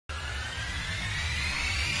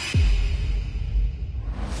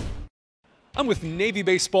I'm with Navy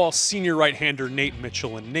baseball senior right-hander Nate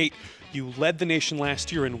Mitchell. And Nate, you led the nation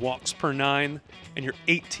last year in walks per 9, and you're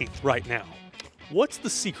 18th right now. What's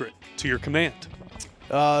the secret to your command?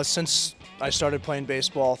 Since I started playing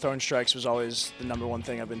baseball, throwing strikes was always the #1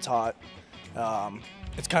 thing I've been taught.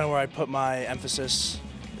 It's kind of where I put my emphasis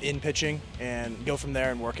in pitching and go from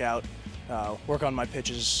there and work on my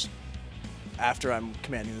pitches after I'm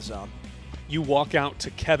commanding the zone. You walk out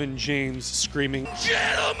to Kevin James screaming,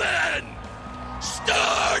 "Gentlemen,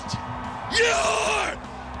 start your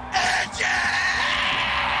engine!"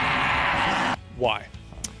 Why?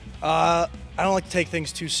 I don't like to take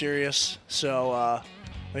things too serious, so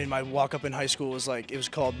my walk-up in high school was it was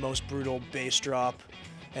called Most Brutal Bass Drop,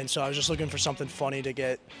 and so I was just looking for something funny to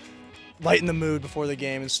get lighten the mood before the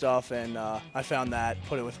game and stuff, and I found that,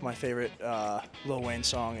 put it with my favorite Lil Wayne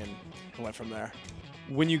song, and went from there.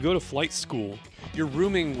 When you go to flight school, you're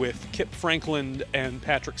rooming with Kip Franklin and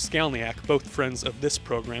Patrick Skalniak, both friends of this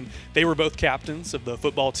program. They were both captains of the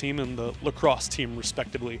football team and the lacrosse team,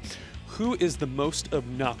 respectively. Who is the most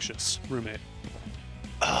obnoxious roommate?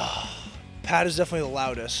 Pat is definitely the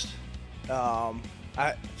loudest.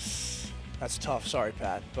 That's tough. Sorry,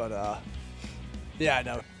 Pat, but yeah, I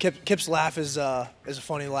know. Kip's laugh is a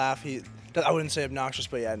funny laugh. I wouldn't say obnoxious,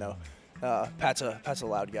 but yeah, no. Pat's a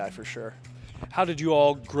loud guy for sure. How did you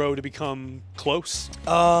all grow to become close?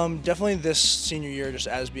 Definitely this senior year, just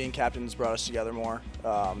as being captains, brought us together more.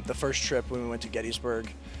 The first trip when we went to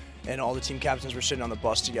Gettysburg, and all the team captains were sitting on the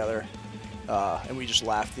bus together, and we just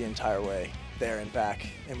laughed the entire way there and back.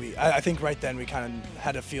 And I think right then we kind of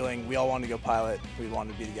had a feeling we all wanted to go pilot. We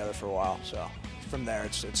wanted to be together for a while. So from there,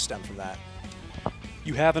 it's stemmed from that.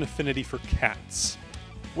 You have an affinity for cats.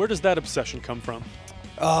 Where does that obsession come from?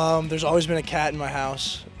 There's always been a cat in my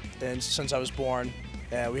house, and since I was born.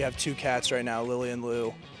 We have 2 cats right now, Lily and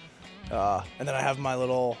Lou. And then I have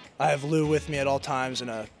Lou with me at all times in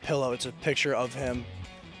a pillow. It's a picture of him,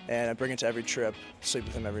 and I bring it to every trip, sleep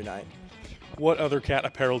with him every night. What other cat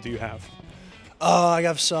apparel do you have? I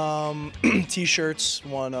have some T-shirts,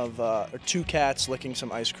 one of or 2 cats licking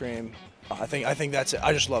some ice cream. I think that's it.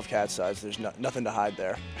 I just love cat size. There's nothing to hide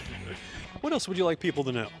there. What else would you like people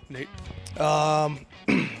to know, Nate?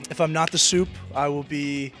 If I'm not the soup, I will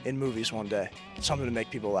be in movies one day. Something to make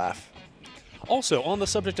people laugh. Also, on the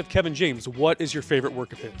subject of Kevin James, what is your favorite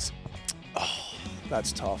work of his? Oh,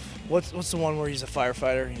 that's tough. What's the one where he's a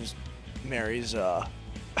firefighter? He marries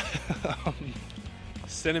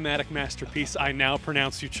Cinematic masterpiece. I now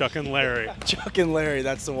pronounce you Chuck and Larry. Chuck and Larry.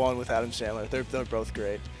 That's the one with Adam Sandler. They're both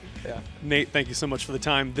great. Yeah. Nate, thank you so much for the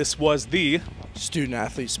time. This was the Student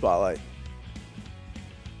Athlete Spotlight.